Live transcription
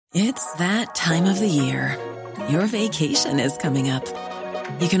It's that time of the year. Your vacation is coming up.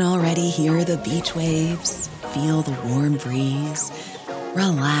 You can already hear the beach waves, feel the warm breeze,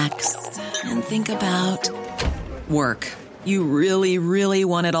 relax, and think about work. You really, really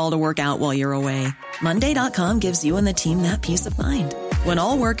want it all to work out while you're away. Monday.com gives you and the team that peace of mind. When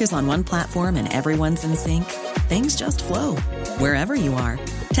all work is on one platform and everyone's in sync, things just flow. Wherever you are,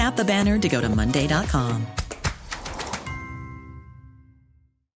 tap the banner to go to Monday.com.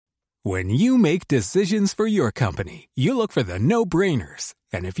 When you make decisions for your company, you look for the no-brainers.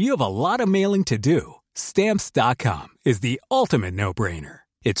 And if you have a lot of mailing to do, Stamps.com is the ultimate no-brainer.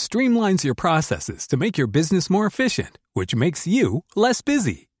 It streamlines your processes to make your business more efficient, which makes you less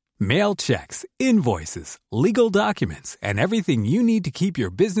busy. Mail checks, invoices, legal documents, and everything you need to keep your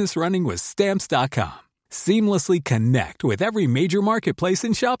business running with Stamps.com. Seamlessly connect with every major marketplace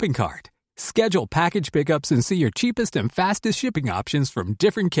and shopping cart. Schedule package pickups and see your cheapest and fastest shipping options from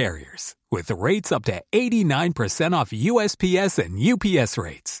different carriers, with rates up to 89% off USPS and UPS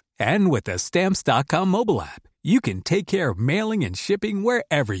rates. And with the Stamps.com mobile app, you can take care of mailing and shipping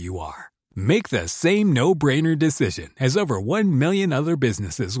wherever you are. Make the same no-brainer decision as over 1 million other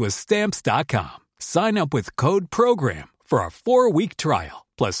businesses with Stamps.com. Sign up with code PROGRAM for a 4-week trial,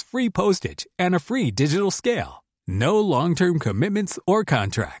 plus free postage and a free digital scale. No long-term commitments or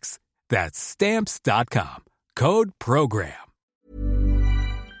contracts. That's Stamps.com. Code PROGRAM.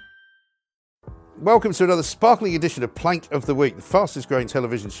 Welcome to another sparkling edition of Plank of the Week, the fastest growing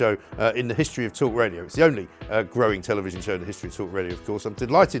television show in the history of talk radio. It's the only growing television show in the history of talk radio, of course. I'm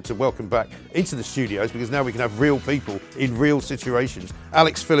delighted to welcome back into the studios because now we can have real people in real situations.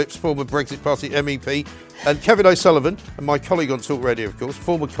 Alex Phillips, former Brexit Party MEP, and Kevin O'Sullivan, and my colleague on Talk Radio, of course,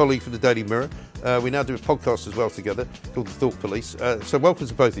 former colleague from the Daily Mirror. We now do a podcast as well together called The Thought Police. So welcome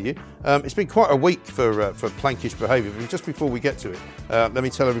to both of you. It's been quite a week for plankish behaviour. But just before we get to it, let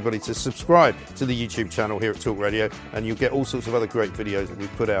me tell everybody to subscribe to the YouTube channel here at Talk Radio, and you'll get all sorts of other great videos that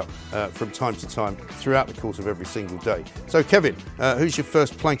we've put out from time to time throughout the course of every single day. So, Kevin, who's your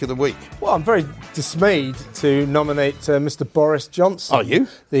first plank of the week? Well, I'm very dismayed to nominate Mr. Boris Johnson. Are you?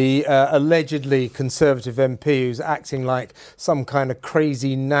 The allegedly Conservative MP who's acting like some kind of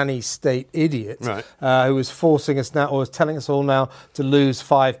crazy nanny state idiot, right. Who is forcing us now, or is telling us all now, to lose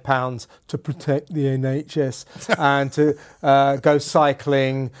 £5 to protect the NHS and to go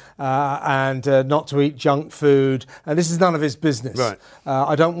cycling and not to eat junk food. And this is none of his business. Right.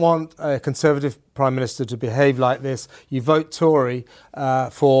 I don't want a Conservative Prime Minister to behave like this. You vote Tory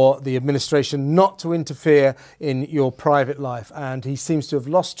for the administration not to interfere in your private life, and he seems to have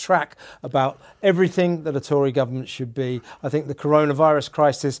lost track about everything that a Tory government should be. I think the coronavirus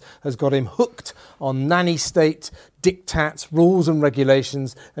crisis has got him hooked on nanny state diktats, rules and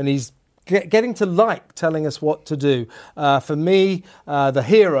regulations, and he's getting to like telling us what to do. For me, the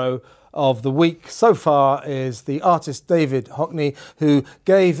hero of the week so far is the artist David Hockney, who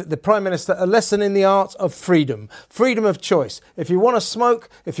gave the Prime Minister a lesson in the art of freedom of choice. If you want to smoke,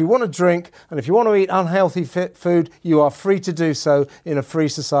 if you want to drink, and if you want to eat unhealthy food, you are free to do so in a free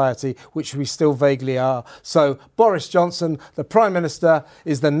society, which we still vaguely are. So Boris Johnson, the Prime Minister,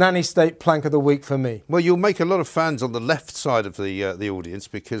 is the nanny state plank of the week for me. Well, you'll make a lot of fans on the left side of the audience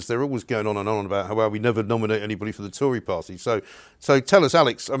because they're always going on and on about how we never nominate anybody for the Tory party. So tell us,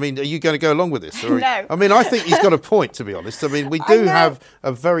 Alex, I mean, are you going to go along with this? Or, no. I mean, I think he's got a point, to be honest. I mean, we do have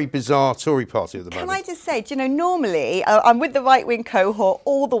a very bizarre Tory party at the moment. Can I just say, do you know, normally I'm with the right-wing cohort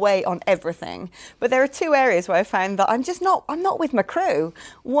all the way on everything, but there are two areas where I found that I'm not with my crew.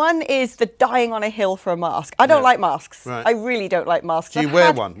 One is the dying on a hill for a mask. I don't like masks. Right. I really don't like masks. Do you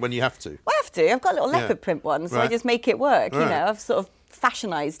wear one when you have to? I have to. I've got a little leopard print one, so I just make it work. Right. You know, I've sort of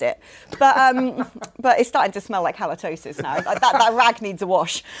fashionized it, but it's starting to smell like halitosis now. that rag needs a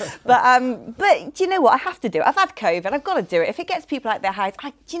wash. But do you know what I have to do? I've had COVID. I've got to do it. If it gets people out their house,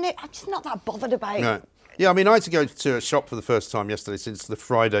 I'm just not that bothered about it. Right. Yeah, I mean, I had to go to a shop for the first time yesterday since the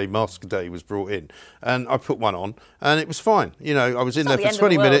Friday mask day was brought in, and I put one on, and it was fine. You know, I was in there for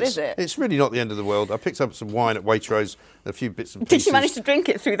 20 minutes. It's really not the end of the world. I picked up some wine at Waitrose, a few bits and pieces. Did you manage to drink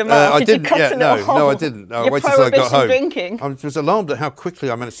it through the mask? I didn't. No, I didn't. I waited till I got home. Drinking. I was alarmed at how quickly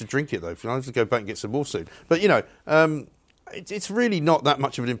I managed to drink it, though. I have to go back and get some more soon. But you know. It's really not that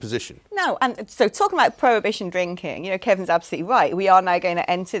much of an imposition. No, and so talking about prohibition drinking, you know, Kevin's absolutely right. We are now going to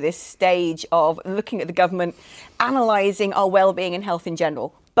enter this stage of looking at the government, analysing our well-being and health in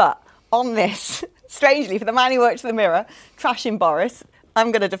general. But on this, strangely, for the man who works for the Mirror, trashing Boris,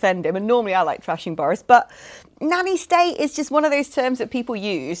 I'm going to defend him. And normally I like trashing Boris, but nanny state is just one of those terms that people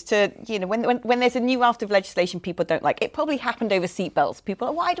use to, when there's a new raft of legislation people don't like. It probably happened over seatbelts. People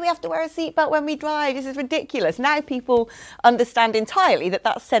are, why do we have to wear a seatbelt when we drive? This is ridiculous. Now people understand entirely that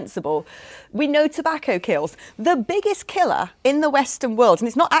that's sensible. We know tobacco kills. The biggest killer in the Western world, and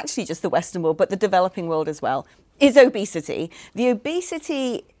it's not actually just the Western world, but the developing world as well, is obesity. The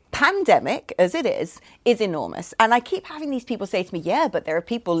obesity pandemic, as it is enormous. And I keep having these people say to me, yeah, but there are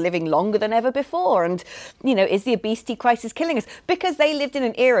people living longer than ever before. And, is the obesity crisis killing us? Because they lived in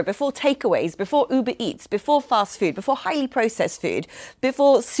an era before takeaways, before Uber Eats, before fast food, before highly processed food,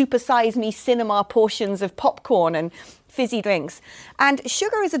 before supersize me cinema portions of popcorn and fizzy drinks. And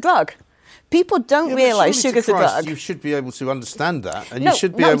sugar is a drug. People don't realise sugar's a drug. You should be able to understand that, and No, you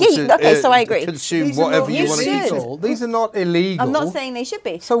should be no, able yeah, to okay, so I agree. consume These are whatever not you want to eat. illegal. These are not illegal. I'm not saying they should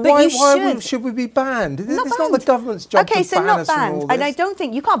be. So but why should we be banned? It's not the government's job to ban us from all this. And I don't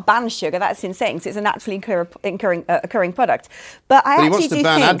think you can't ban sugar. That's insane because it's a naturally occurring product. But I But he actually wants to do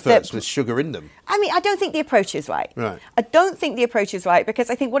ban think adverts that, with sugar in them. I mean, I don't think the approach is right. Right. I don't think the approach is right because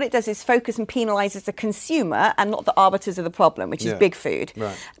I think what it does is focus and penalises the consumer and not the arbiters of the problem, which is big food.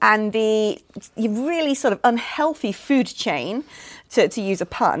 Right. And the really sort of unhealthy food chain, to use a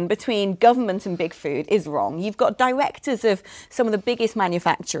pun, between government and big food is wrong. You've got directors of some of the biggest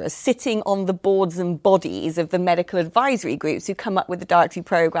manufacturers sitting on the boards and bodies of the medical advisory groups who come up with the dietary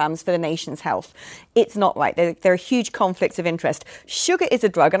programmes for the nation's health. It's not right. There are huge conflicts of interest. Sugar is a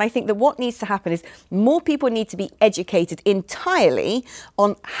drug, and I think that what needs to happen is more people need to be educated entirely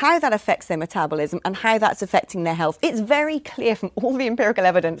on how that affects their metabolism and how that's affecting their health. It's very clear from all the empirical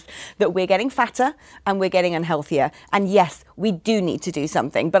evidence that we're getting fatter and we're getting unhealthier. And yes, we do need to do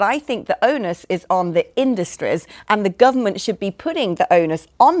something. But I think the onus is on the industries, and the government should be putting the onus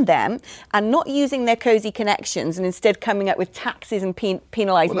on them and not using their cosy connections and instead coming up with taxes and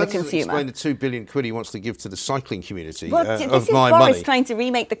penalising the consumer. Explain the £2 billion he wants to give to the cycling community this of is my Boris money. trying to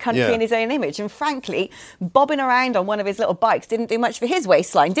remake the country in his own image. And frankly, bobbing around on one of his little bikes didn't do much for his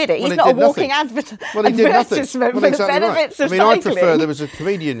waistline, did it? He's not a walking advertisement for the benefits of cycling. There was a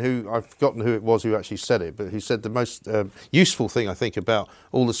comedian who, I've forgotten who it was who actually said it, but who said the most useful thing, I think, about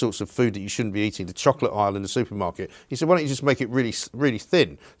all the sorts of food that you shouldn't be eating, the chocolate aisle in the supermarket. He said, why don't you just make it really, really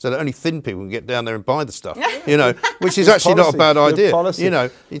thin so that only thin people can get down there and buy the stuff, which is actually not a bad idea.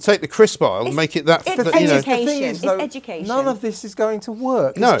 You take the crisp aisle and make it that. It's education. None of this is going to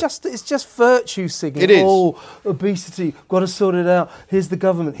work. No. It's just virtue signaling. It is. Oh, obesity, got to sort it out. Here's the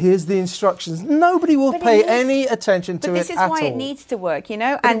government. Here's the instructions. Nobody will pay any attention to it at all. But this is why it needs to work,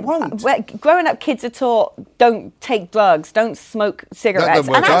 But and it won't. Growing up, kids are taught don't take drugs, don't smoke cigarettes. That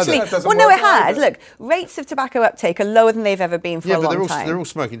doesn't work And actually, it has. Look, rates of tobacco uptake are lower than they've ever been for a long time. They're all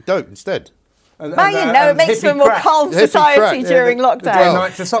smoking dope instead. It makes for a more calm society during lockdown.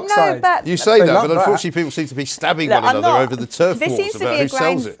 Nitrous oxide. You say that, but unfortunately people seem to be stabbing one another over the turf wars about who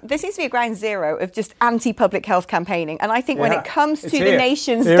sells it. There seems to be a ground zero of just anti-public health campaigning. And I think when it comes to the here.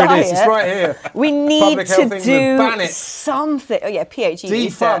 nation's Here diet, it is. It's right here. we need Public to Health England, ban do it. something. Oh, yeah, PHE.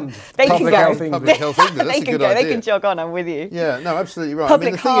 Defund They can Public go. Health England. Public Health England, that's They a can good go. idea. They can jog on. I'm with you. Yeah, no, absolutely right.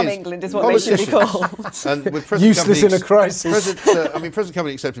 Public the thing Harm England is what they should be called. And with present Useless company in a crisis. present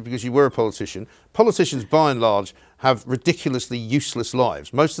company accepted because you were a politician. Politicians, by and large, have ridiculously useless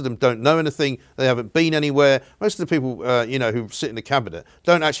lives. Most of them don't know anything. They haven't been anywhere. Most of the people, who sit in the cabinet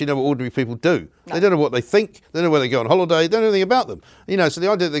don't actually know what ordinary people do. No. They don't know what they think. They don't know where they go on holiday. They don't know anything about them. So the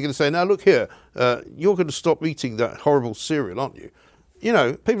idea that they're going to say, now look here, you're going to stop eating that horrible cereal, aren't you?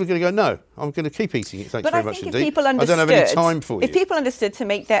 People are going to go, no, I'm going to keep eating it. Thanks very much indeed. People understood, I don't have any time for you. If people understood to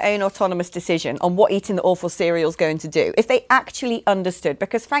make their own autonomous decision on what eating the awful cereal is going to do, if they actually understood,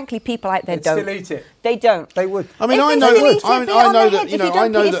 because frankly, people out there They'd don't. still eat it. They don't. They would. I mean, If I they know still that. eat it, I be on know their that. heads. If you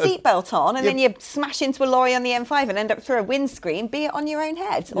don't put your seatbelt on and Yeah. then you smash into a lorry on the M5 and end up through a windscreen, be it on your own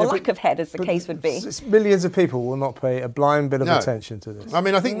head or lack of head, as the case would be. Millions of people will not pay a blind bit of attention to this. I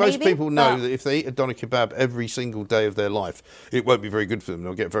mean, I think most Maybe, people know but- that if they eat a doner kebab every single day of their life, it won't be very good for them.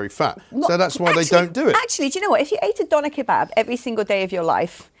 They'll get very fat. So that's why they don't do it. Actually, do you know what? If you ate a doner kebab every single day of your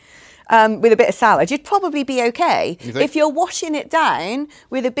life, with a bit of salad, you'd probably be okay. You think? If you're washing it down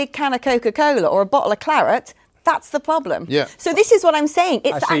with a big can of Coca-Cola or a bottle of claret, that's the problem. Yeah. So this is what I'm saying.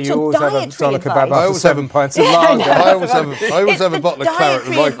 It's Actually, the you actual always have a dietary doner kebab advice. after 7 pints of lager. I always have a bottle of claret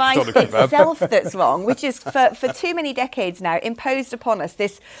in my It's the dietary doner advice kebab. itself that's wrong, which is for too many decades now imposed upon us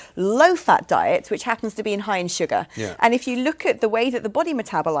this low-fat diet, which happens to be high in sugar. Yeah. And if you look at the way that the body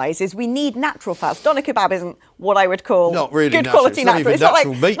metabolizes, we need natural fats. Doner kebab isn't what I would call Not really good natural. quality It's not natural. even It's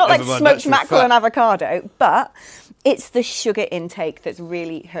natural meat, not like never mind smoked natural mackerel fat. and avocado, but it's the sugar intake that's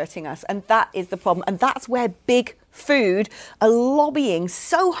really hurting us, and that is the problem. And that's where big food are lobbying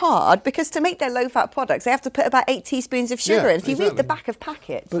so hard because to make their low-fat products, they have to put about 8 teaspoons of sugar in. If you read the back of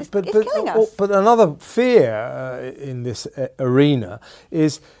packets, it's killing us. But another fear in this arena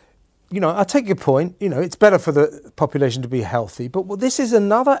is, I take your point, it's better for the population to be healthy, but this is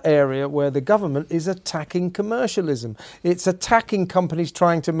another area where the government is attacking commercialism. It's attacking companies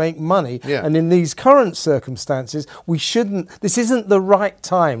trying to make money. Yeah. And in these current circumstances, this isn't the right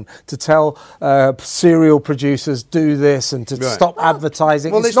time to tell cereal producers do this and to stop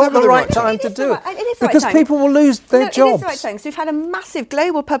advertising. Well, it's not the right time to do it. Because people will lose their jobs. It is the right time. So we've had a massive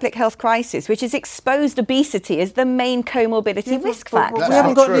global public health crisis, which has exposed obesity as the main comorbidity risk factor. We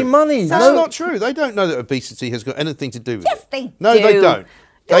haven't got any money. That's not true. They don't know that obesity has got anything to do with it. Yes, they do. No, they don't.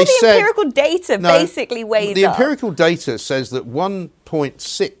 All the empirical data basically weighs the up. The empirical data says that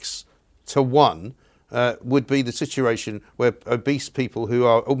 1.6 to 1 would be the situation where obese people who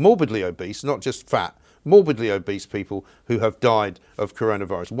are morbidly obese, not just fat, morbidly obese people who have died of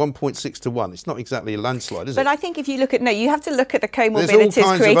coronavirus. 1.6 to 1. It's not exactly a landslide, is it? But I think if you look at, you have to look at the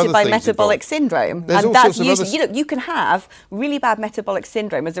comorbidities created by metabolic syndrome. And that's usually, you can have really bad metabolic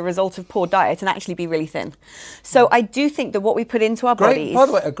syndrome as a result of poor diet and actually be really thin. So I do think that what we put into our bodies... By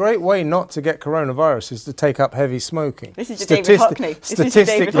the way, a great way not to get coronavirus is to take up heavy smoking. This is your David Hockney.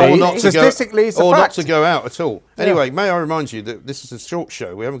 Statistically, it's a fact. Not to go out at all. Anyway, may I remind you that this is a short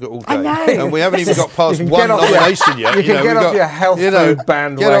show. We haven't got all day. I know. And we haven't even got past one nomination yet. You can get off your health food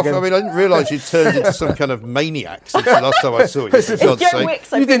bandwagon. I didn't realise you turned into some kind of maniac since the last time I saw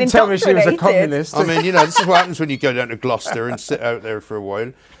you. You didn't tell me she was a communist. I mean, this is what happens when you go down to Gloucester and sit out there for a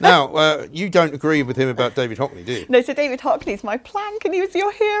while. Now, you don't agree with him about David Hockney, do you? No, so David Hockney's my plank and he was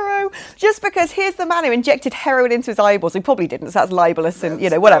your hero. Just because here's the man who injected heroin into his eyeballs. He probably didn't, so that's libelous and,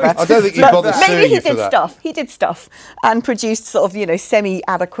 whatever. I don't think he bothered suing you for that. He did stuff and produced sort of,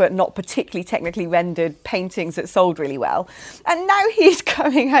 semi-adequate, not particularly technically rendered paintings that sold really well. And now he's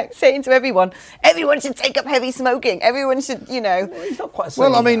coming out saying to everyone should take up heavy smoking. Everyone should, He's not quite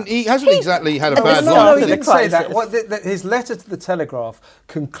saying he hasn't exactly had a bad life. No, he didn't say that. His letter to the Telegraph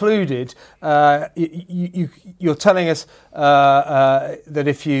concluded, you're telling us that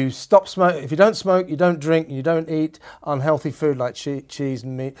if you if you don't smoke, you don't drink, you don't eat unhealthy food like cheese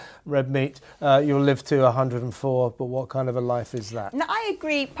and meat, red meat, you'll live to 104. But what kind of a life is that? Now, I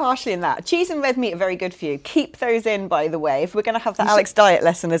agree partially in that. Cheese and red meat are very good for you. Keep those in, by the way. If we're going to have the Alex diet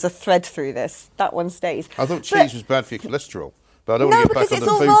lesson as a thread through this, that one stays. I thought cheese was bad for your cholesterol. But I don't want to get back on the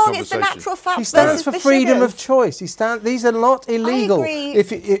food wrong. conversation. It's the natural fat. He stands for freedom of choice. These are not illegal. I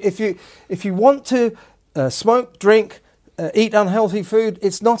agree. If you want to smoke, drink, eat unhealthy food,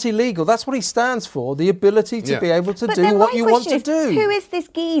 it's not illegal. That's what he stands for, the ability to be able to do what you want to do. Who is this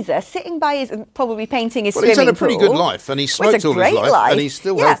geezer sitting by his, probably painting his swimming pool? He's had a pretty good life and he smoked all his life and he's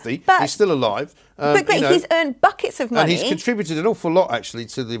still healthy. He's still alive. But great, he's earned buckets of money. And he's contributed an awful lot, actually,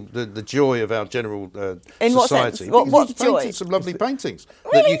 to the joy of our general in society. What sense? What joy? Painted some lovely paintings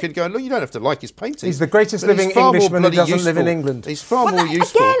that you could go and look. You don't have to like his paintings. He's the greatest living Englishman who doesn't live in England. He's far more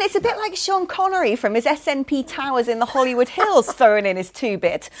useful. Again, it's a bit like Sean Connery from his SNP Towers in the Hollywood Hills throwing in his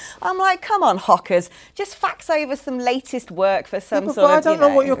 2-bit. I'm like, come on, Hockers, just fax over some latest work for some sort of. I don't know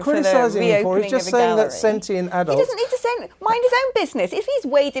what you're criticising him for. He's just saying that sentient adults. He doesn't need to mind his own business. If he's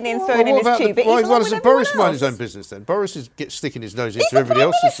wading in, throwing in his 2-bit, he's why doesn't Boris mind his own business then? Boris is sticking his nose into everybody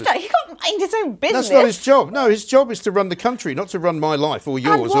else's business. He can't mind his own business. That's not his job. No, his job is to run the country, not to run my life or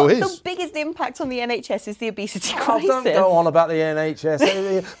yours or his. The biggest impact on the NHS is the obesity crisis. Don't go on about the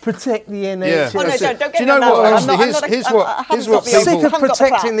NHS. Protect the NHS. Yeah. Oh, no, don't get Do you know what? Here's what people... Sick of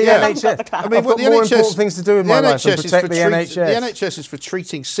protecting the NHS. I mean, I've got more important things to do in my life than protect the NHS. The NHS is for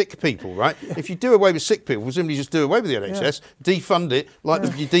treating sick people, right? If you do away with sick people, presumably just do away with the NHS, defund it, like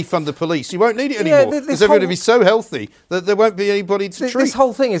you defund the police. You won't need it anymore because everybody will be so healthy that there won't be anybody to treat. This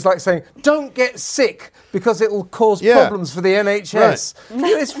whole thing is like saying, don't get sick because it will cause problems for the NHS.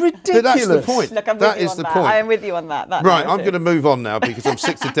 Right. It's ridiculous. But that's the point. Look, I am with you on that. Right, I'm going to move on now because I'm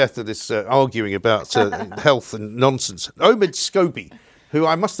sick to death of this arguing about health and nonsense. Omid Scobie, who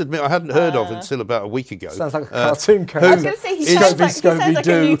I must admit I hadn't heard of until about a week ago. Sounds like a cartoon character. I was going to say, he sounds like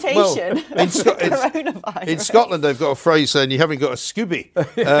a mutation. Well, in Scotland, they've got a phrase saying you haven't got a Scooby.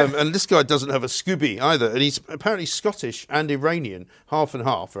 And this guy doesn't have a Scooby either. And he's apparently Scottish and Iranian, half and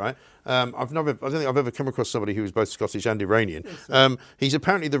half, right? I don't think I've ever come across somebody who was both Scottish and Iranian. He's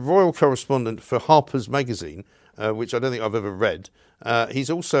apparently the royal correspondent for Harper's Magazine. which I don't think I've ever read. He's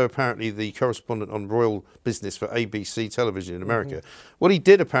also apparently the correspondent on royal business for ABC television in America. Mm-hmm. What he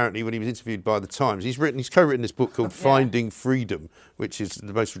did apparently when he was interviewed by the Times, he's co-written this book called Finding Freedom, which is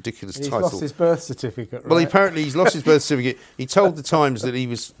the most ridiculous title. He's lost his birth certificate, right? Well, apparently he's lost his birth certificate. He told the Times that he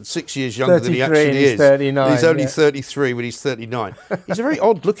was 6 years younger than he actually is. 39, he's only 33 when he's 39. He's a very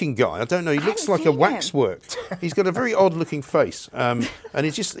odd-looking guy. I don't know. He looks like a waxwork. He's got a very odd-looking face, and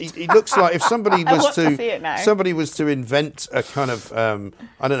he looks like if somebody was to invent a kind of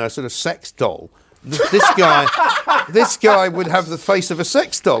I don't know, sort of sex doll. This guy would have the face of a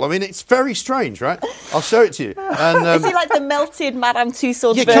sex doll. I mean, it's very strange, right? I'll show it to you. And, is he like the melted Madame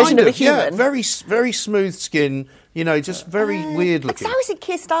Tussauds version of a human? Yeah, very smooth skin. Just very weird looking. How is it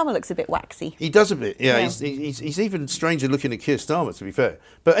Keir Starmer looks a bit waxy? He does a bit, yeah. He's even stranger looking at Keir Starmer, to be fair.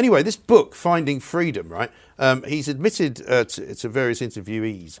 But anyway, this book, Finding Freedom, right? He's admitted to various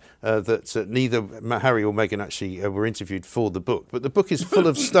interviewees that neither Harry or Meghan actually were interviewed for the book. But the book is full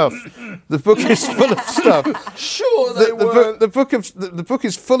of stuff. The book is full of stuff. Sure, they weren't. The book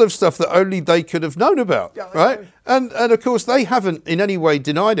is full of stuff that only they could have known about, right? And of course, they haven't in any way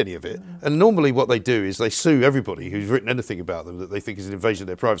denied any of it. And normally what they do is they sue everybody who's written anything about them that they think is an invasion of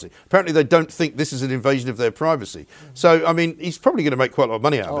their privacy. Apparently, they don't think this is an invasion of their privacy. So, I mean, he's probably going to make quite a lot of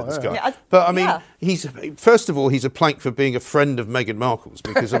money out of it, this guy. Yeah, but, I mean, first of all, he's a plank for being a friend of Meghan Markle's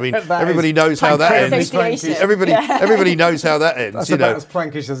because, I mean, everybody knows how that ends. Everybody knows how that ends. That's about as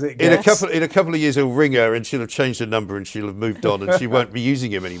plankish as it gets. In a couple of years, he'll ring her and she'll have changed her number and she'll have moved on and she won't be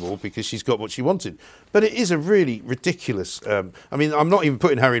using him anymore because she's got what she wanted. But it is a really ridiculous... I mean, I'm not even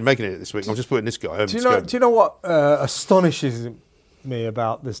putting Harry and Meghan in it this week. I'm just putting this guy. Do you know what astonishes me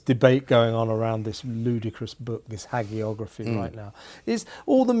about this debate going on around this ludicrous book, this hagiography right now, is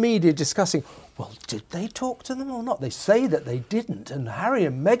all the media discussing, well, did they talk to them or not? They say that they didn't, and Harry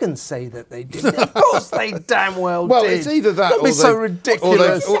and Meghan say that they didn't. Of course they damn well did. Well, it's either that Don't be so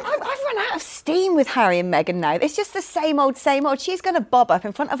ridiculous. I've run out of steam with Harry and Meghan now. It's just the same old, same old. She's going to bob up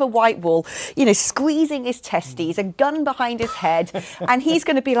in front of a white wall, squeezing his testes, a gun behind his head, and he's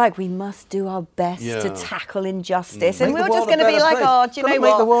going to be like, we must do our best to tackle injustice. And we're just going to be like, oh, do you know what?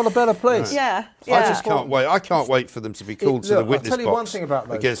 Make the world a better place. Yeah. I just can't wait. I can't wait for them to be called to the witness I'll tell you box one thing about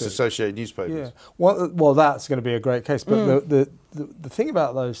those against two. Associated Newspapers. Yeah. Well, that's going to be a great case. But the thing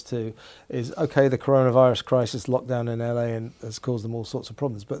about those two is, okay, the coronavirus crisis, lockdown in LA, and has caused them all sorts of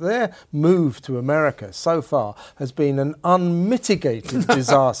problems. But their move to America so far has been an unmitigated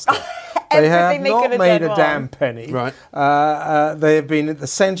disaster. They have not made a damn penny. Right. They have been at the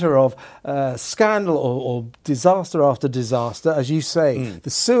centre of scandal or disaster after disaster, as you say. The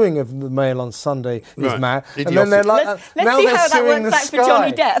suing of the Mail on Sunday is mad. Idiotic. And then they're like, let's now see they're how that suing works the out for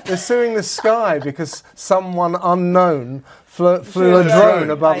Johnny sky. Depp. They're suing the sky because someone unknown flew a drone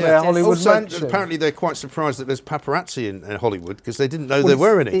above their Hollywood mansion. Apparently, they're quite surprised that there's paparazzi in Hollywood because they didn't know there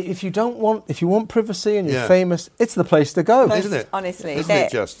were any. If you want privacy and you're famous, it's the place to go, isn't it? Honestly,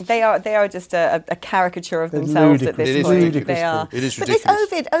 they are just a caricature of themselves at this point. They are. It is ridiculous. But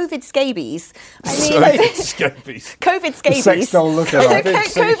this Ovid scabies. I mean, Ovid scabies. COVID scabies. The sex doll lookalike.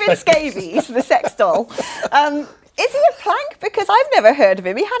 COVID scabies. The sex doll. Is he a plank? Because I've never heard of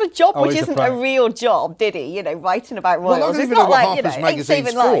him. He had a job which isn't a real job, did he? Writing about royals. Well, I don't even know what Harper's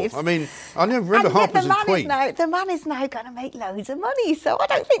Magazine's for. I mean, I remember Harper's and Queen. The man is now going to make loads of money, so I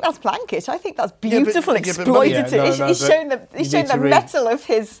don't think that's plankish. I think that's beautiful, exploitative. He's shown the mettle of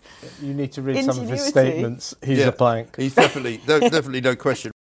his You need to read some of his statements. He's a plank. He's definitely no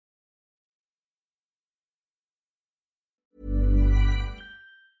question.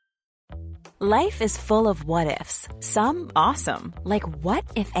 Life is full of what-ifs. Some awesome, like what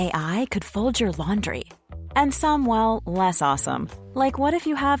if AI could fold your laundry? And some, well, less awesome, like what if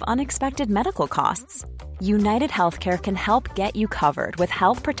you have unexpected medical costs? United Healthcare can help get you covered with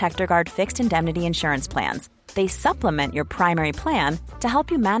Health Protector Guard fixed indemnity insurance plans. They supplement your primary plan to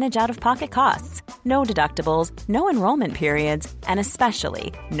help you manage out-of-pocket costs. No deductibles, no enrollment periods, and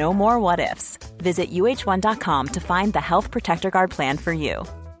especially no more what-ifs. Visit uh1.com to find the Health Protector Guard plan for you.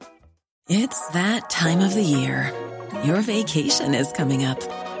 It's that time of the year. Your vacation is coming up.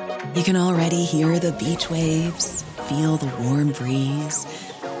 You can already hear the beach waves, feel the warm breeze,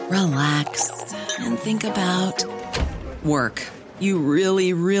 relax, and think about work. You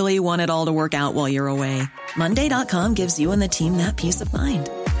really, really want it all to work out while you're away. Monday.com gives you and the team that peace of mind.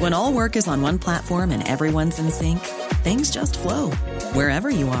 When all work is on one platform and everyone's in sync, things just flow. Wherever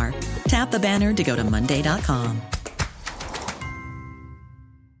you are, tap the banner to go to Monday.com.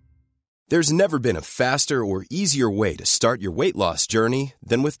 There's never been a faster or easier way to start your weight loss journey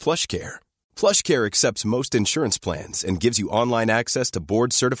than with PlushCare. PlushCare accepts most insurance plans and gives you online access to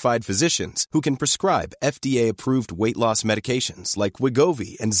board-certified physicians who can prescribe FDA-approved weight loss medications like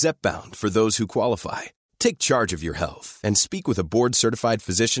Wegovy and Zepbound for those who qualify. Take charge of your health and speak with a board-certified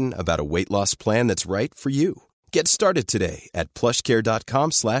physician about a weight loss plan that's right for you. Get started today at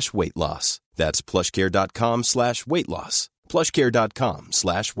plushcare.com/weight loss. That's plushcare.com/weight loss.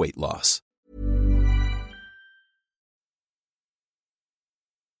 plushcare.com/weight loss.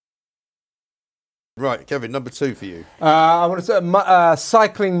 Right, Kevin, number 2 for you. I want to say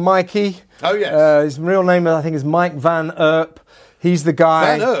Cycling Mikey. Oh, yes. His real name, I think, is Mike Van Erp. He's the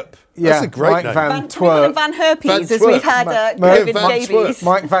guy. Van Erp? Yeah, That's a great Mike name. Van Can we call him Twerp. Van Herpes, Van as we've Twerp. had Van David Twerp. Davies.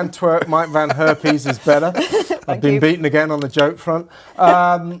 Mike Van Twerp, Mike Van Herpes is better. I've been you. beaten again on the joke front.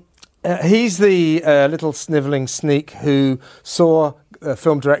 He's the little snivelling sneak who saw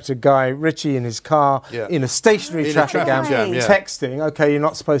film director Guy Ritchie in his car in a stationary In a traffic traffic jam, yeah. texting. Okay, you're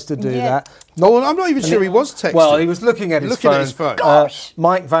not supposed to do that. No, I'm not even sure he was texting. Well, he was looking at his phone. Gosh.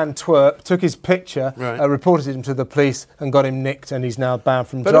 Mike Van Twerp took his picture, Right. reported him to the police and got him nicked, and he's now banned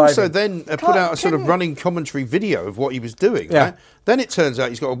from But driving. also then put out a sort of running commentary video of what he was doing. Yeah. Right? Then it turns out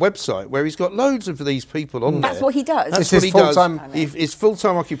he's got a website where he's got loads of these people on there. That's what he does. That's It's what his he does. full-time- His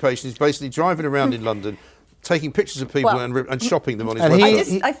full-time occupation is basically driving around in London, taking pictures of people and shopping them on his and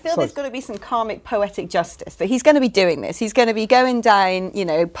website. I feel there's got to be some karmic poetic justice that he's going to be doing this. He's going to be going down,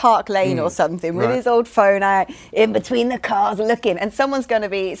 Park Lane or something with his old phone out in between the cars looking, and someone's going to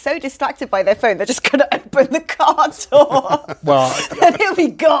be so distracted by their phone they're just going to open the car door. Well, and he'll be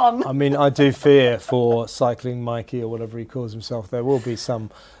gone. I mean, I do fear for Cycling Mikey or whatever he calls himself. There will be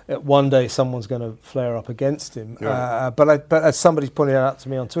one day someone's going to flare up against him. Right. But as somebody's pointed out to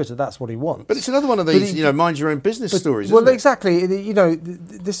me on Twitter, that's what he wants. But it's another one of these, mind your own business stories. Well, isn't it? exactly.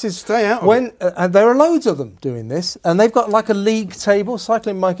 This is Stay out of when and there are loads of them doing this, and they've got like a league table.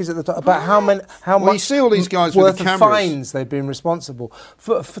 Cycling Mikey's at the top about how Well, much you see all these guys with worth the of cameras. fines they've been responsible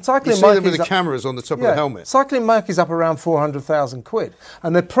for. Cycling You see them Mikey's with the cameras on the top of the helmet. Cycling Mikey's up around 400,000 quid,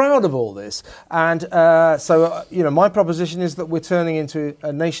 and they're proud of all this. And my proposition is that we're turning into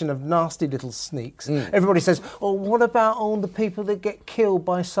a nation of nasty little sneaks. Everybody says, "Oh, what about all the people that get killed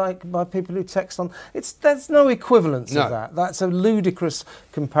by people who text on?" There's no equivalence of that. That's a ludicrous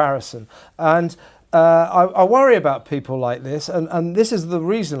comparison, and I worry about people like this, and this is the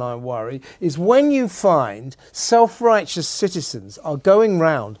reason I worry, is when you find self-righteous citizens are going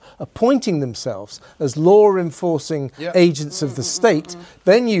round appointing themselves as law-enforcing agents of the state,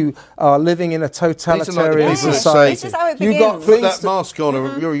 then you are living in a totalitarian society. This is how it You've got begins. Put things that mask on,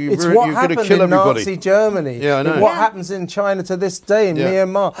 or you're it's going what to happened kill in everybody. Nazi Germany. Yeah, I know. What happens in China to this day, in Yeah.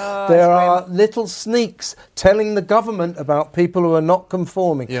 Myanmar. There are little sneaks telling the government about people who are not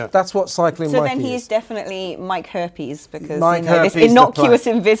conforming. Yeah. That's what Cycling So Mikey then he is. is definitely Mike Herpes, because Mike this Herpes, the innocuous,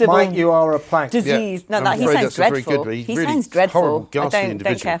 plank. invisible Mike, you are a plank. disease. Yeah. No, I'm he afraid sounds that's a very dreadful. good, but he's He really sounds dreadful. horrible, ghastly I don't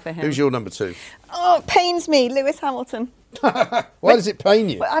individual. care for him. Who's your number 2? Oh, it pains me, Lewis Hamilton. Why does it pain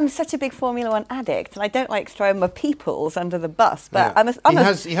you? Well, I'm such a big Formula One addict, and I don't like throwing my peoples under the bus. But Yeah.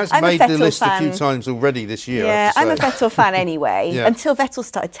 he has I'm a made the Vettel list fan. a few times already this year. I Yeah, have to I'm a say. Vettel fan anyway, Yeah. until Vettel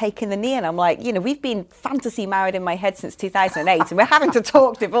started taking the knee, and I'm like, we've been fantasy married in my head since 2008, and we're having to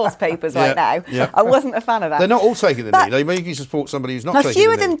talk divorce papers right now. Yeah. I wasn't a fan of that. They're not all taking the But- knee. They make you support somebody who's not Now, a taking few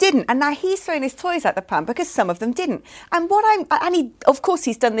the of them knee. didn't, and now he's throwing his toys at the pram because some of them didn't. And of course,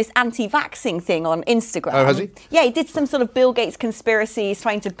 he's done this anti-vaxxing thing on Instagram. Oh, has he? Yeah, he did some sort of Bill Gates conspiracy. He's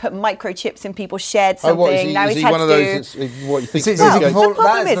trying to put microchips in people, shared Oh, something. what, is he, now is he's he had one of to those do. that's what you think? Is Bill it- Gates- Well, The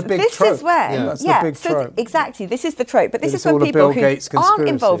problem that is is, the big this trope. is where, Yeah. That's the big trope. exactly, this is the trope. But this But is it's all when a people Bill who Gates aren't conspiracy,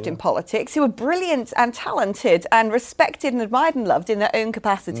 involved yeah. in politics, who are brilliant and talented and respected and admired and loved in their own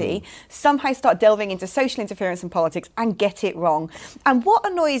capacity, somehow start delving into social interference in politics and get it wrong. And what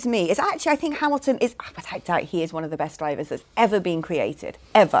annoys me is actually, I think Hamilton is, without doubt, he is one of the best drivers that's ever been created,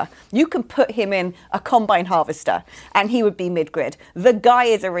 ever. You can put him in a combine harvester and he would be mid-grid. The guy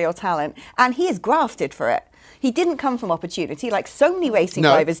is a real talent, and he is grafted for it. He didn't come from opportunity like so many racing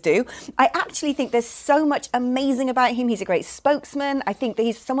drivers do. I actually think there's so much amazing about him. He's a great spokesman. I think that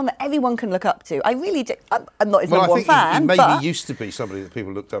he's someone that everyone can look up to. I really do. I'm not his number I one think fan, he maybe but used to be somebody that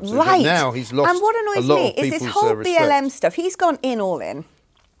people looked up to, right. but now he's lost and what a annoys lot me of is people's this whole respect. BLM stuff. He's gone all in.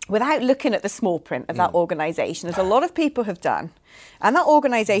 Without looking at the small print of that organisation, as a lot of people have done. And that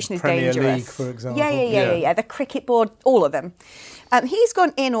organisation is Premier dangerous. League, for example. Yeah. The cricket board, all of them. He's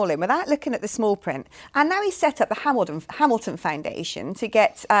gone all in without looking at the small print. And now he's set up the Hamilton Foundation to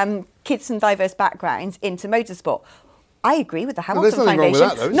get kids from diverse backgrounds into motorsport. I agree with the Hamilton there's nothing wrong Foundation.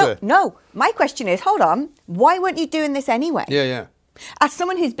 with that, though, is there? No. My question is, hold on, why weren't you doing this anyway? Yeah. As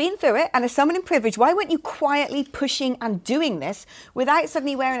someone who's been through it and as someone in privilege, why weren't you quietly pushing and doing this without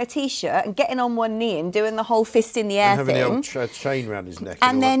suddenly wearing a T-shirt and getting on one knee and doing the whole fist in the air and thing? having the old chain around his neck.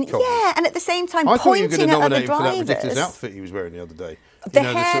 And then, yeah, and at the same time I thought you were pointing going to at nominate other him for that ridiculous drivers. outfit he was wearing the other day. The You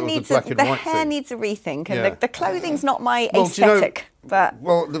know, hair sort of needs the black and white hair thing. needs a rethink, and Yeah. the clothing's not my Well, do you know- aesthetic. But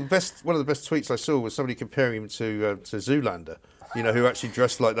Well, one of the best tweets I saw was somebody comparing him to Zoolander. You know, who actually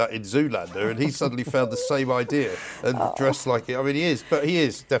dressed like that in Zoolander, and he suddenly found the same idea and dressed like it. I mean, he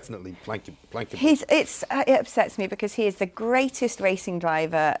is definitely planking. it upsets me because he is the greatest racing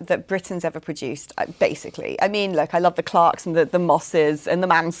driver that Britain's ever produced, basically. I mean, look, I love the Clarks and the Mosses and the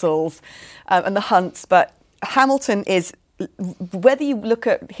Mansells and the Hunts, but Hamilton is, whether you look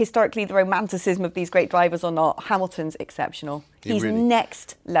at historically the romanticism of these great drivers or not, Hamilton's exceptional. He's really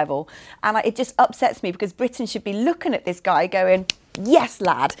next level. And it just upsets me because Britain should be looking at this guy going, yes,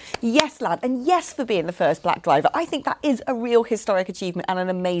 lad, and yes for being the first black driver. I think that is a real historic achievement and an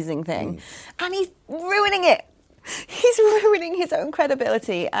amazing thing. And he's ruining it. He's ruining his own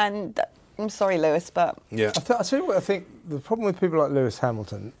credibility. And I'm sorry, Lewis, but... Yeah. I'll tell you what I think the problem with people like Lewis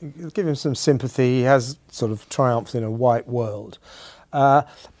Hamilton, you give him some sympathy, he has sort of triumphed in a white world.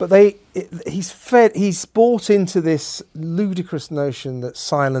 But he's bought into this ludicrous notion that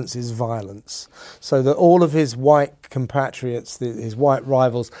silence is violence, so that all of his white compatriots, his white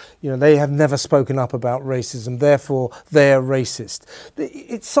rivals, they have never spoken up about racism, therefore they're racist.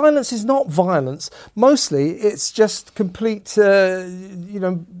 Silence is not violence. Mostly, it's just complete,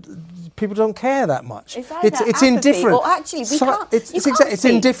 people don't care that much. It's indifferent. Well, actually, we can't. It's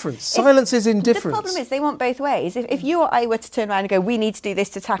indifference. Silence is indifference. The problem is they want both ways. If you or I were to turn around and go, we need to do this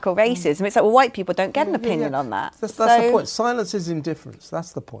to tackle racism, it's like, well, white people don't get an opinion on that. That's the point. Silence is indifference.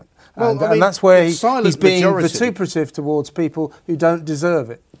 That's the point. Well, and that's where he's being majority vituperative towards people who don't deserve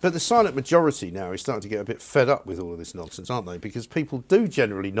it. But the silent majority now is starting to get a bit fed up with all of this nonsense, aren't they? Because people do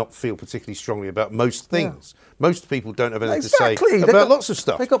generally not feel particularly strongly about most things. Yeah. Most people don't have anything to say about lots of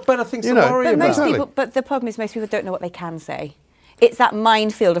stuff. They've got better things to worry about. But the problem is most people don't know what they can say. It's that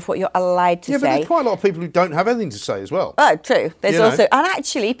minefield of what you're allowed to say. Yeah, but there's quite a lot of people who don't have anything to say as well. Oh, true. There's also... And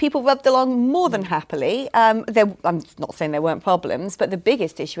actually, people rubbed along more than happily. I'm not saying there weren't problems, but the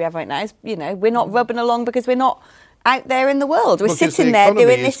biggest issue we have right now is, we're not rubbing along because we're not out there in the world. We're sitting there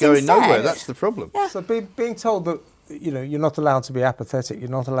doing this going instead. Nowhere. That's the problem. Yeah. So being told that, you're not allowed to be apathetic, you're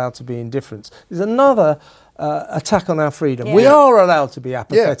not allowed to be indifferent, is another attack on our freedom. Yeah. We are allowed to be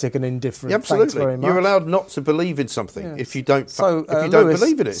apathetic and indifferent. Yeah, absolutely. Thanks very much. You're allowed not to believe in something if you don't. Don't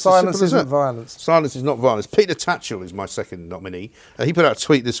believe in it. It's silence isn't violence. Silence is not violence. Peter Tatchell is my second nominee. He put out a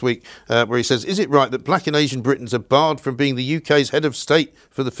tweet this week where he says, "Is it right that Black and Asian Britons are barred from being the UK's head of state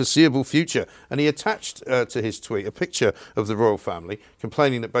for the foreseeable future?" And he attached to his tweet a picture of the royal family,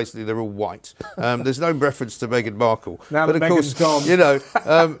 complaining that basically they're all white. There's no reference to Meghan Markle. Now but that of Meghan's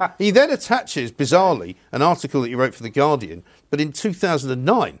course, he then attaches bizarrely an article that he wrote for The Guardian, but in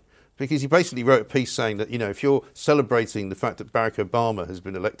 2009, because he basically wrote a piece saying that, if you're celebrating the fact that Barack Obama has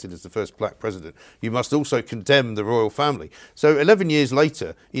been elected as the first black president, you must also condemn the royal family. So 11 years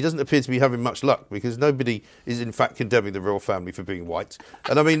later, he doesn't appear to be having much luck because nobody is in fact condemning the royal family for being white.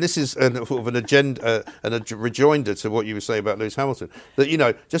 And I mean, this is sort of an agenda and a rejoinder to what you were saying about Lewis Hamilton,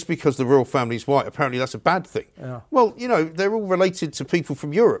 that, just because the royal family is white, apparently that's a bad thing. Yeah. Well, they're all related to people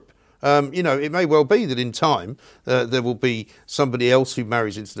from Europe. It may well be that in time there will be somebody else who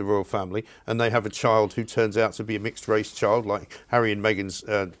marries into the royal family and they have a child who turns out to be a mixed race child, like Harry and Meghan's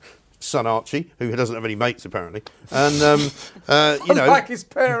son Archie, who doesn't have any mates apparently, and like his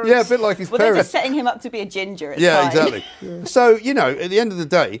parents. Yeah, a bit like his parents. They're just setting him up to be a ginger. It's fine. Exactly. Yeah. So at the end of the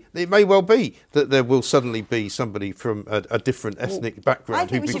day, it may well be that there will suddenly be somebody from a different ethnic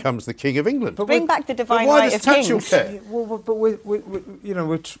background who becomes the King of England. But bring back the divine right of kings. Care? Well, but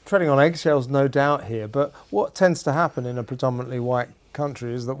we're treading on eggshells, no doubt here. But what tends to happen in a predominantly white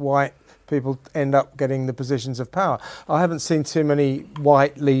country is that white people end up getting the positions of power. I haven't seen too many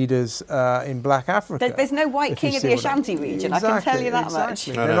white leaders in Black Africa. There's no white king of the Ashanti region, I can tell you that much.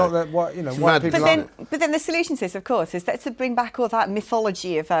 They're not that white, white people but then the solution to this, of course, is to bring back all that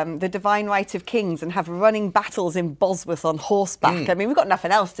mythology of the divine right of kings and have running battles in Bosworth on horseback. I mean, we've got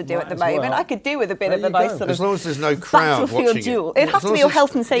nothing else to do at the moment. Well. I could do with a bit of a nice sort of as long as there's no crowd watching duel. It'd have to be all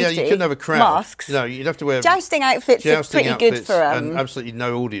health and safety. Yeah, you couldn't have a crowd. Masks. You'd have to wear jousting outfits are pretty good for and absolutely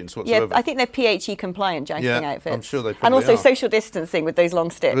no audience whatsoever. Yeah, I think they're PHE compliant jousting outfits. I'm sure they probably and also are. Social distancing with those long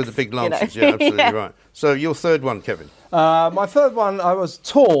sticks. With the big lances, absolutely right. So your third one, Kevin. My third one, I was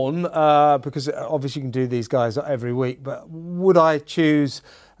torn because obviously you can do these guys every week, but would I choose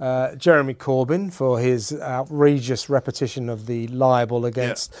Jeremy Corbyn for his outrageous repetition of the libel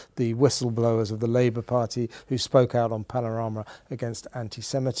against the whistleblowers of the Labour Party who spoke out on Panorama against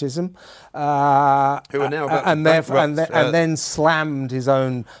anti-Semitism, who are now about and then slammed his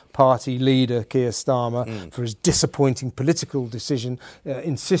own party leader Keir Starmer for his disappointing political decision,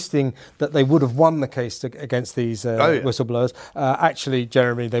 insisting that they would have won the case against these whistleblowers. Actually,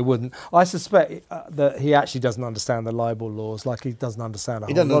 Jeremy, they wouldn't. I suspect that he actually doesn't understand the libel laws like he doesn't understand a whole lot.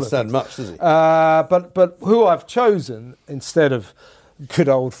 He doesn't understand much, does he? But who I've chosen instead of good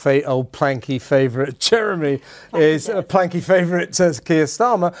old planky favourite Jeremy is a planky favourite Keir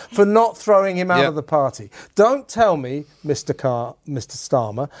Starmer for not throwing him out of the party. Don't tell me, Mr.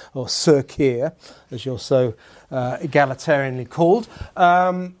 Starmer, or Sir Keir, as you're so egalitarianly called,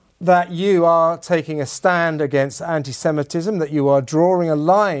 that you are taking a stand against anti-Semitism, that you are drawing a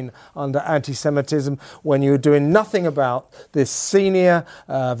line under anti-Semitism when you're doing nothing about this senior,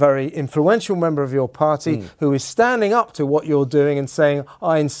 very influential member of your party who is standing up to what you're doing and saying,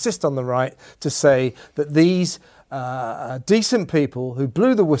 I insist on the right to say that these decent people who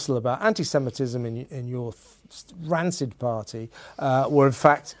blew the whistle about anti-Semitism in your rancid party were in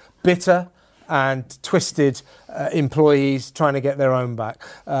fact bitter and twisted employees trying to get their own back.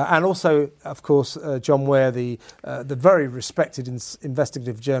 And also, of course, John Ware, the very respected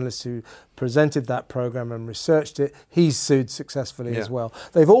investigative journalist who presented that programme and researched it, he's sued successfully as well.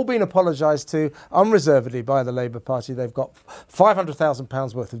 They've all been apologised to unreservedly by the Labour Party. They've got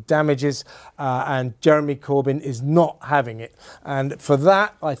 £500,000 worth of damages, and Jeremy Corbyn is not having it. And for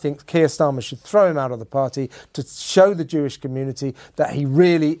that, I think Keir Starmer should throw him out of the party to show the Jewish community that he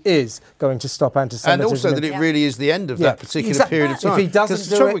really is going to stop anti-Semitism. And also that it really is the end of that particular period of time. If he doesn't because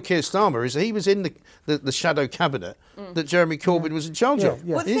the trouble with Keir Starmer is that he was in the shadow cabinet that Jeremy Corbyn was in charge of.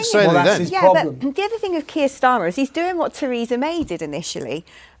 Well, he didn't say anything then. But the other thing of Keir Starmer is he's doing what Theresa May did initially.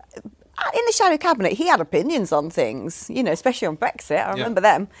 In the shadow cabinet, he had opinions on things, especially on Brexit. I remember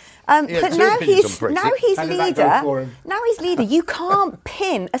them. But now he's leader. Now he's leader. You can't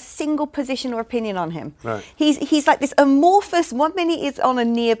pin a single position or opinion on him. Right. He's like this amorphous. 1 minute he's on a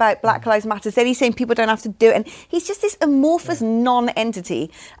knee about Black Lives Matter. Then he's saying people don't have to do it, and he's just this amorphous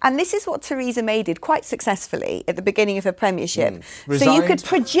non-entity. And this is what Theresa May did quite successfully at the beginning of her premiership. So you could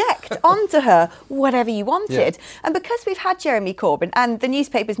project onto her whatever you wanted. And because we've had Jeremy Corbyn, and the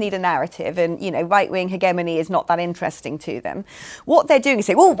newspapers need a narrative, and right-wing hegemony is not that interesting to them. What they're doing is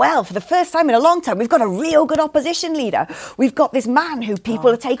saying, oh well, for the first time in a long time, we've got a real good opposition leader. We've got this man who people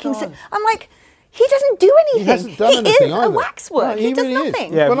are taking. I'm like, he doesn't do anything. He hasn't done anything is either. A waxwork. No, he does really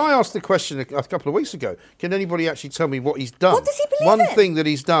nothing. When I asked the question a couple of weeks ago, can anybody actually tell me what he's done? What does he believe One thing that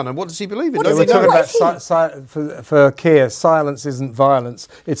he's done, and what does he believe in? What does he We're believe? talking about for Keir, silence isn't violence;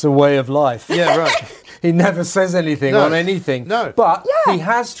 it's a way of life. Yeah, right. He never says anything on anything. No. But he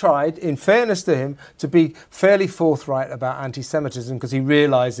has tried, in fairness to him, to be fairly forthright about anti-Semitism because he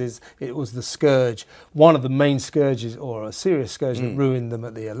realises it was the scourge, one of the main scourges, or a serious scourge that ruined them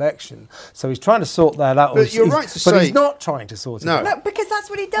at the election. So he's trying to sort that out. But you're right to say... But he's not trying to sort it out. No, because that's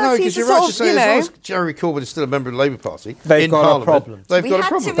what he does. No, he's because you're right to say, as long as Jeremy Corbyn is still a member of the Labour Party, they've got Parliament, a problem. They've got a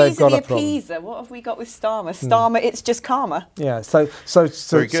problem. We had Theresa the appeaser. What have we got with Starmer? Starmer, it's just karma. Yeah, so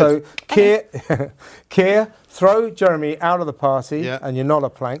Keir, throw Jeremy out of the party and you're not a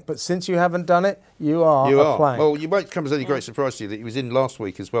plank, but since you haven't done it, you are a plank. Well, you won't come as any great surprise to you that he was in last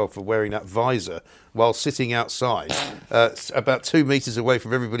week as well for wearing that visor while sitting outside about 2 metres away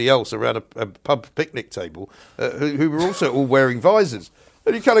from everybody else around a pub picnic table who were also all wearing visors.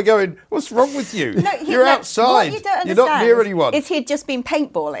 And you're kind of going, what's wrong with you? You're outside. What you don't You're not near understand anyone. is he had just been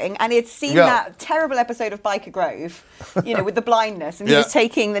paintballing and he'd seen that terrible episode of Biker Grove, with the blindness, and he was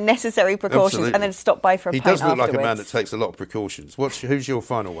taking the necessary precautions and then stopped by for a pint afterwards. He does look like a man afterwards. that takes a lot of precautions. Who's your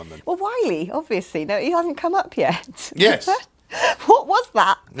final one then? Well, Wiley, obviously. No, he hasn't come up yet. Yes. What was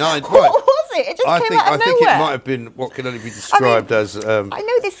that? No, what was it? It just came out of nowhere. I think it might have been what can only be described as... I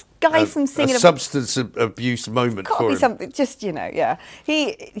know this guy from singing... A substance abuse moment for him. Be something, just,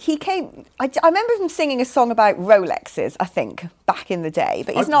 He came... I remember him singing a song about Rolexes, I think, back in the day,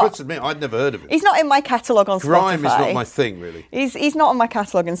 but he's not... I must admit, I'd never heard of him. He's not in my catalogue on Spotify. Grime is not my thing, really. He's not on my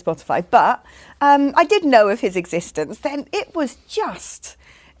catalogue on Spotify, but I did know of his existence. Then it was just...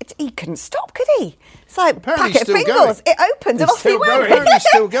 He couldn't stop, could he? It's like apparently packet of Pringles. It opened and off he went. Apparently he's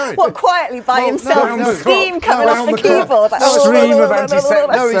still going. What, quietly by himself, no, steam coming off the keyboard. Like, stream of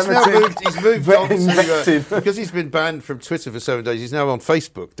anti-Semitism. No, he's moved on to... because he's been banned from Twitter for 7 days, he's now on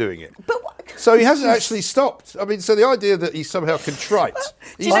Facebook doing it. But what? So he hasn't actually stopped. I mean, so the idea that he's somehow contrite...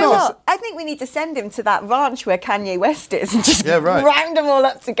 Do you know what? I think we need to send him to that ranch where Kanye West is and just round them all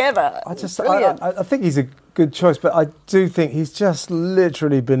up together. I think he's a good choice, but I do think he's just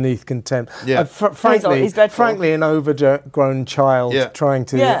literally beneath contempt. Yeah. Frankly, an overgrown child trying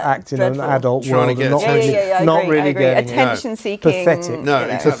to act in an adult world and not really getting it. Attention-seeking. Pathetic. No,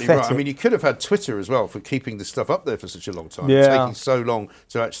 exactly right. I mean, you could have had Twitter as well for keeping the stuff up there for such a long time. Yeah. Taking so long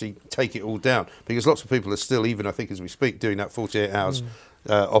to actually take it all down, because lots of people are still, even I think as we speak, doing that 48 hours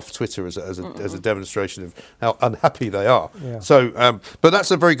off Twitter as a demonstration of how unhappy they are. Yeah. So, but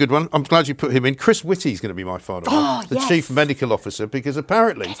that's a very good one. I'm glad you put him in. Chris Whitty's going to be my final one, the chief medical officer, because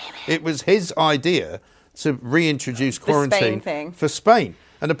apparently it was his idea to reintroduce quarantine for Spain.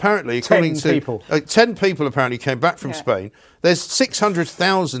 And apparently, according to 10 people apparently came back from Spain. There's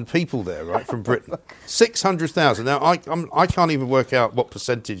 600,000 people there, right, from Britain. 600,000. Now, I can't even work out what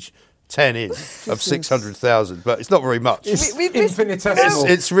percentage 10 is of 600,000, but it's not very much. It's infinitesimal.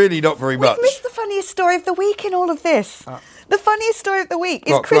 It's really not very much. We've missed the funniest story of the week in all of this. The funniest story of the week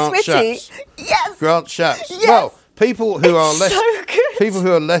is Chris Grant Whitty. Shapps. Yes. Grant Shapps. Yes. Well, people who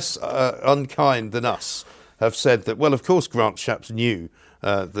are less unkind than us have said that, well, of course Grant Shapps knew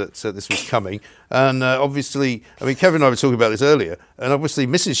that this was coming. And obviously, I mean, Kevin and I were talking about this earlier, and obviously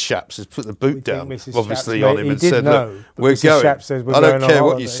Mrs. Shapps has put the boot down, obviously, on him and said, look, we're going. I don't care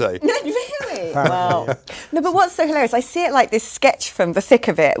what you say. Really? Wow. No, but what's so hilarious, I see it like this sketch from The Thick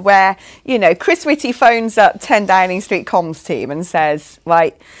of It, where, you know, Chris Whitty phones up 10 Downing Street comms team and says,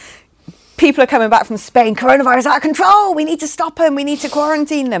 right, people are coming back from Spain, coronavirus out of control, we need to stop them, we need to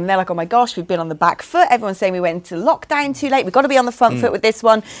quarantine them. And they're like, oh my gosh, we've been on the back foot, everyone's saying we went to lockdown too late, we've got to be on the front foot with this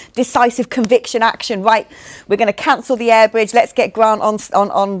one, decisive conviction action, right, we're going to cancel the air bridge, let's get Grant on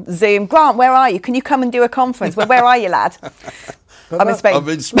Zoom. Grant, where are you? Can you come and do a conference? Well, where are you, lad? I'm in Spain. I'm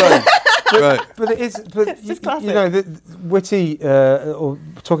in Spain. Right. But it's just classic. You know, Whitty, or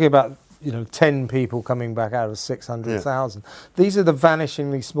talking about, 10 people coming back out of 600,000. Yeah. These are the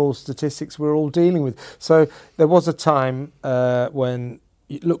vanishingly small statistics we're all dealing with. So there was a time when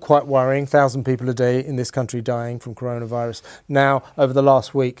it looked quite worrying, 1,000 people a day in this country dying from coronavirus. Now, over the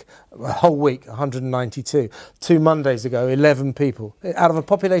last week, a whole week, 192. 2 Mondays ago, 11 people out of a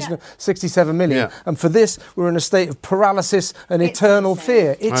population of 67 million. Yeah. And for this, we're in a state of paralysis and eternal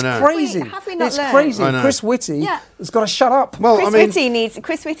fear. It's crazy. It's crazy. Chris Whitty has got to shut up. Well,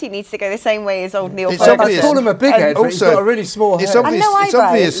 Chris Whitty needs to go the same way as old Neil Ferguson. I call him a big head, but he's got a really small head. It's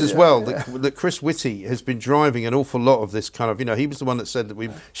obvious as well that Chris Whitty has been driving an awful lot of this kind of, he was the one that said that we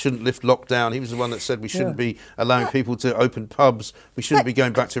shouldn't lift lockdown. He was the one that said we shouldn't be allowing people to open pubs. We shouldn't be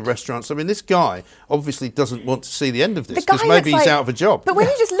going back to restaurants. I mean, this guy obviously doesn't want to see the end of this because maybe he's out of a job. But when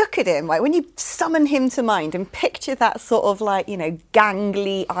you just look at him, like when you summon him to mind and picture that sort of like,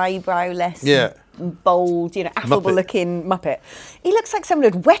 gangly, eyebrowless, bold, affable-looking Muppet, he looks like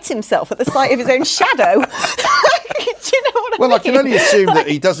someone who'd wet himself at the sight of his own shadow. Do you know what I mean? I can only assume that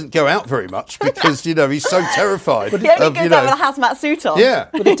he doesn't go out very much because, he's so terrified. He only goes out with a hazmat suit on. Yeah.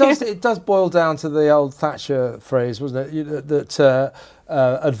 But it does boil down to the old Thatcher phrase, wasn't it? That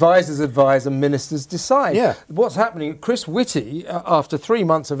advisors advise and ministers decide. Yeah. What's happening? Chris Whitty, after 3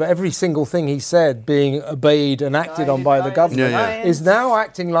 months of every single thing he said being obeyed and acted on by the government, is now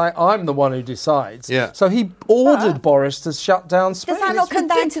acting like I'm the one who decides. Yeah. So he ordered Boris to shut down Spain. Does that not come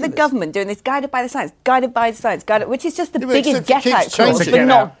down to the government doing this guided by the science, which is just the biggest get-out clause for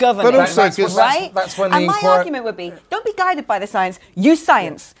not governing, but also right? That's when and my argument would be, don't be guided by the science, use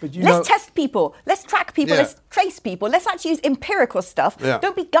science. Yeah, let's test people, let's track people, let's trace people, let's actually use empirical stuff. Yeah.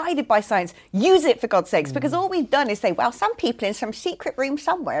 Don't be guided by science. Use it, for God's sakes, because all we've done is say, well, some people in some secret room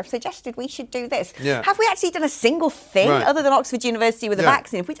somewhere have suggested we should do this. Yeah. Have we actually done a single thing other than Oxford University with a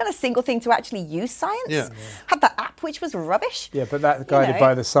vaccine? Have we done a single thing to actually use science? Yeah. Had that app which was rubbish? Yeah, but that guided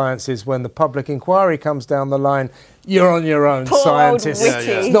by the science is when the public inquiry comes down the line. You're on your own, scientists.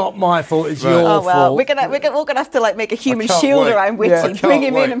 It's not my fault. It's your fault. We're all gonna have to make a human shield around Whitty, bring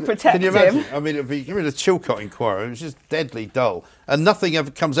him in and protect him. Can you imagine? I mean, it'd be the Chilcot inquiry. It was just deadly dull, and nothing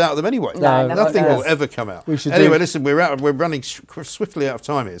ever comes out of them anyway. No, nothing will ever come out. Anyway, listen, we're running swiftly out of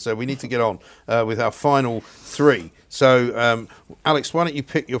time here, so we need to get on with our final 3. So, Alex, why don't you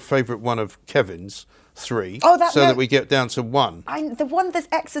pick your favourite one of Kevin's 3 that we get down to 1. The one that's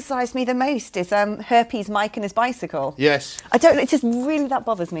exercised me the most is Herpes Mike and his bicycle. Yes. I don't know, it just really, that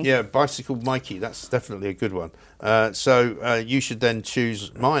bothers me. Yeah, Bicycle Mikey, that's definitely a good one. So you should then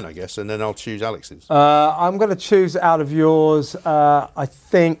choose mine, I guess, and then I'll choose Alex's. I'm going to choose out of yours, I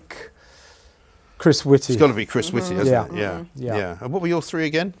think, Chris Whitty. It's got to be Chris Whitty, hasn't it? Yeah. And what were your 3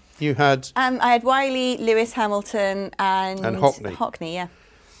 again? You had... I had Wiley, Lewis Hamilton and Hockney, yeah.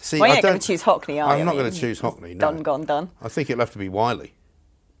 See, well, you're not going to choose Hockney, are you? I'm not going to choose Hockney, no. Done, gone, done. I think it'll have to be Wiley.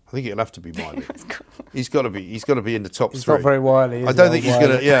 I think it'll have to be Wiley. He's got to be in the top He's three. not very wily. I don't think he's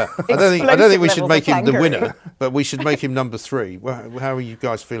going to. Yeah, I don't think we should make him the Plankery. winner, but we should make him number 3. How are you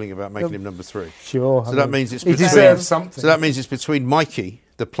guys feeling about making him number 3? Sure. So that means it's he between. deserves something. So that means it's between Mikey,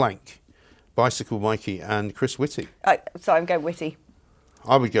 the plank, bicycle Mikey, and Chris Whitty. So I'm going Whitty.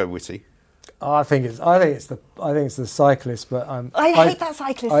 I would go Whitty. I think it's the cyclist, but I hate that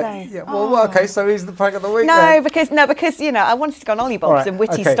cyclist though. Yeah, well, okay, so he's the plank of the week. No, then. because I wanted to go on Ollie All Bobs right, and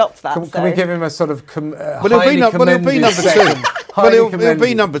Whitty okay. stopped that. Can we give him a sort of Well, it'll be number 2. Well, it'll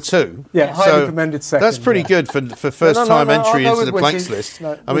be number 2. Yeah, highly commended second. That's pretty good for first-time entry I'll go into the with planks Whitty. list.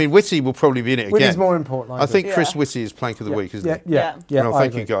 No, I mean, Whitty will probably be in it again. Whitty's more important. I think Yeah. Chris Whitty is plank of the week, isn't he? Yeah. Well, I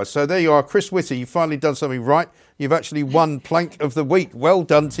thank you, agree. guys. So there you are, Chris Whitty. You've finally done something right. You've actually won plank of the week. Well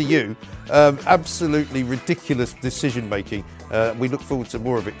done to you. Absolutely ridiculous decision making. We look forward to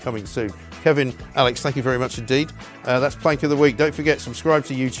more of it coming soon. Kevin, Alex, thank you very much indeed. That's plank of the week. Don't forget, subscribe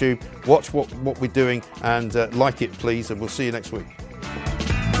to YouTube, watch what we're doing, and like it, please. And we'll see you next week.